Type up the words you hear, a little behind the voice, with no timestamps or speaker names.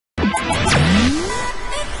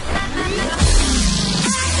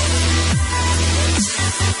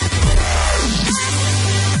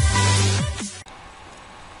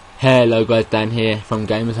Hello guys, Dan here from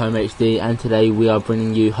Gamers Home HD, and today we are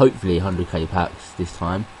bringing you hopefully 100k packs this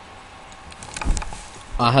time.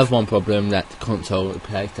 I have one problem, that the console, the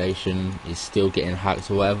PlayStation, is still getting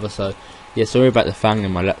hacked or whatever, so yeah, sorry about the fan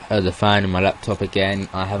in my laptop again.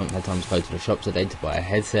 I haven't had time to go to the shop today to buy a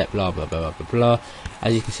headset, blah blah blah blah blah.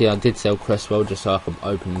 As you can see, I did sell Crestwell just so I could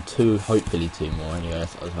open hopefully two more anyway,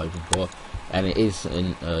 that's what I was hoping for. And it is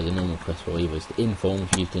in the normal Crestwell, either it's the inform,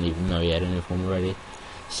 if you didn't even know you had an inform already.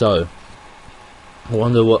 So, I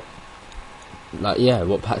wonder what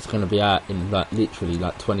pack's gonna be out in literally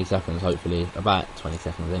 20 seconds, hopefully, about 20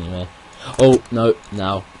 seconds anyway. Oh, no,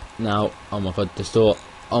 now, oh my god, the store,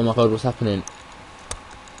 oh my god, what's happening?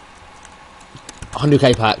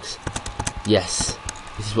 100k packs, yes,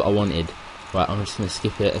 this is what I wanted. Right, I'm just gonna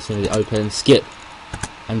skip it as soon as it opens, skip,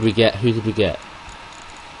 and we get, who did we get?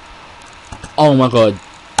 Oh my god.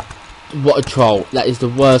 What a troll. That is the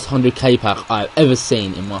worst 100k pack I've ever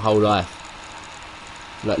seen in my whole life.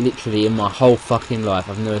 Like, literally in my whole fucking life,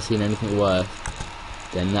 I've never seen anything worse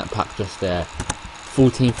than that pack just there.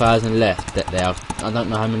 14,000 left that there. I don't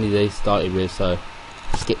know how many they started with, so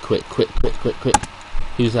just get quick.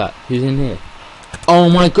 Who's that? Who's in here? Oh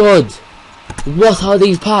my god! What are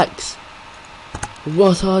these packs?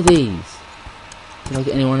 What are these? Did I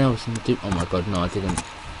get anyone else in the dupe? Oh my god, no I didn't.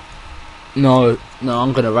 No,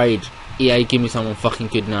 I'm gonna rage. EA, give me someone fucking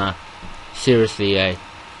good now. Seriously, EA.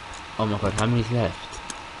 Oh my god, how many's left?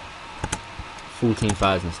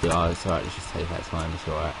 14,000 still. Oh, it's alright, let's just take that time, it's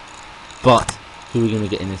alright. But, who are we gonna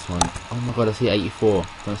get in this one? Oh my god, I see 84.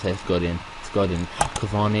 Don't say it's Godin. It's Godin.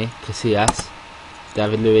 Cavani, Casillas,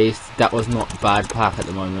 David Luiz. That was not a bad pack at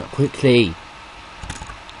the moment. Quickly!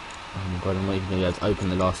 Oh my god, I'm not even gonna be able to open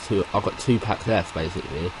the last two. I've got 2 packs left,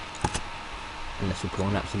 basically. Unless we pull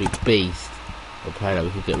an absolute beast or player that we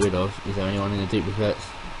could get rid of. Is there anyone in the duplicates?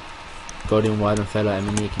 Godin, Weidenfeller,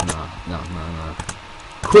 Emenike? No.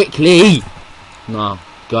 Quickly! No,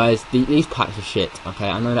 guys, these packs are shit. Okay,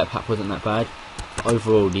 I know that pack wasn't that bad.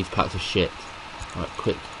 Overall, these packs are shit. Right,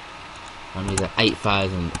 quick. I mean, they're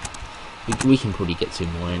 8,000. We can probably get 2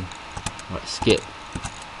 more in. Right, skip.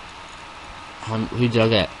 Who did I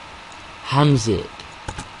get? Hamzik.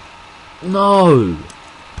 No!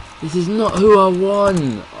 This is not who I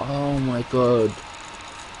want. Oh my god.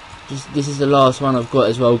 This is the last one I've got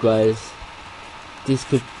as well, guys. This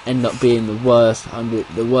could end up being the worst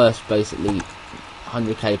basically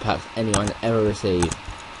 100k packs anyone ever received.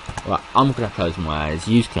 Right, I'm gonna close my eyes.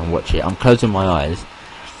 You can watch it. I'm closing my eyes.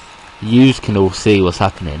 You can all see what's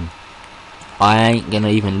happening. I ain't gonna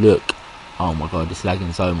even look. Oh my god, it's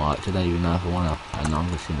lagging so much. I don't even know if I wanna. And I'm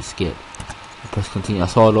just gonna skip. Press continue. I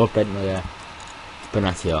saw Lord Bednar there.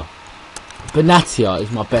 Benatia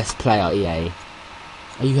is my best player, EA.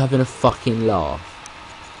 Are you having a fucking laugh?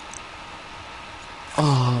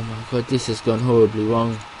 Oh my god, this has gone horribly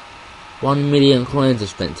wrong. 1 million coins I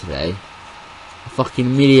spent today. A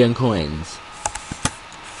fucking million coins.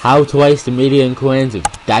 How to waste 1 million coins with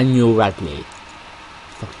Daniel Radley.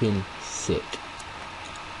 Fucking sick.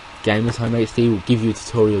 Gamers Home HD will give you a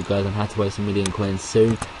tutorial, guys, on how to waste 1 million coins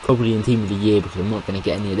soon. Probably in Team of the Year, because I'm not going to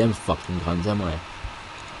get any of them fucking coins, am I?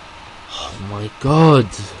 Oh my god.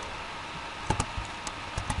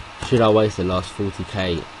 Should I waste the last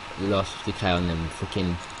 40k, the last 50k on them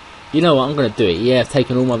freaking... You know what, I'm going to do it. Yeah, I've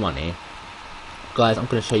taken all my money. Guys, I'm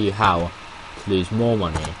going to show you how to lose more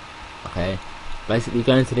money. Okay? Basically, you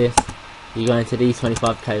go into this, you go into these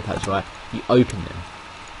 25k packs, right? You open them.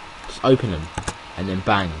 Just open them. And then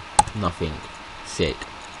bang. Nothing. Sick.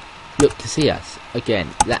 Look, Casillas. Again,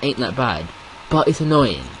 that ain't that bad. But it's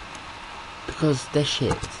annoying. Because they're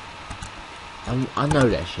shit. And I know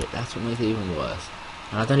they're shit. That's what makes it even worse.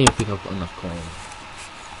 And I don't even think I've got enough coins.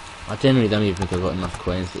 I generally don't even think I've got enough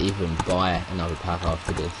coins to even buy another pack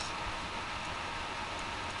after this.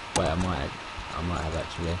 Wait, I might have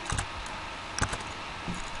actually.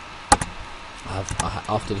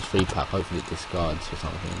 After this free pack, hopefully it discards or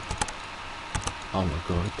something. Oh my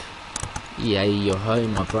god. EA, you're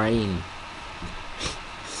hurting my brain.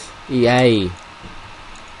 EA.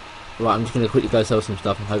 Right, I'm just going to quickly go sell some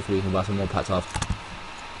stuff and hopefully we can buy some more packs after.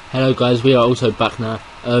 Hello guys, we are also back now.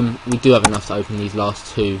 We do have enough to open these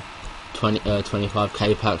last two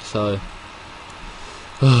 25k packs, so...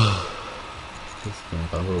 This is going to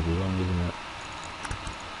go horribly wrong, isn't it?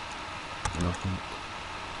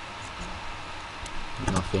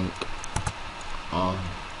 Nothing. Oh.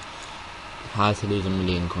 How to lose 1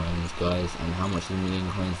 million coins, guys, and how much is 1 million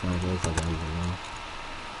coins nowadays, I don't even know.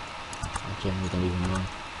 I generally don't even know.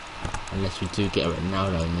 Unless we do get a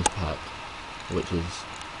Ronaldo in this pack, which is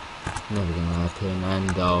never gonna happen.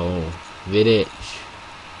 And oh, Vidic.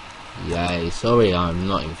 Yay, sorry I'm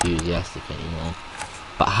not enthusiastic anymore.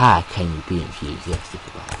 But how can you be enthusiastic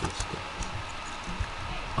about this, guys?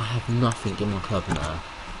 I have nothing in my club now.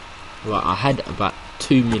 Right, I had about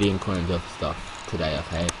 2 million coins off stuff today,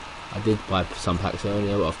 okay? I did buy some packs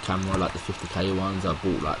earlier off camera, like the 50k ones. I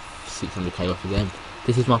bought like 600k off of them.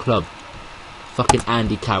 This is my club. Fucking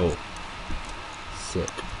Andy Carroll. Sick.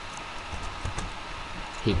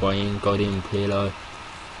 Higuain, Godin, Pirlo,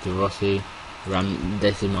 De Rossi, Ram.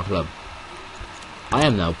 This is my club. I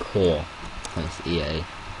am now poor, thanks to EA.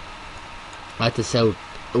 I had to sell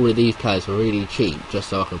all of these players for really cheap just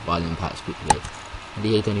so I could buy them packs quickly. And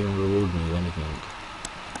EA don't even reward me with anything.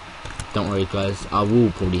 Don't worry guys, I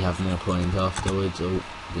will probably have more coins afterwards. Oh,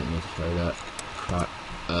 didn't mean to show that. Crap.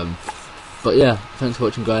 But yeah, thanks for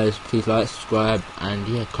watching guys. Please like, subscribe, and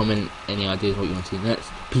yeah, comment any ideas what you want to see next.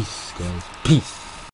 Peace guys. Peace.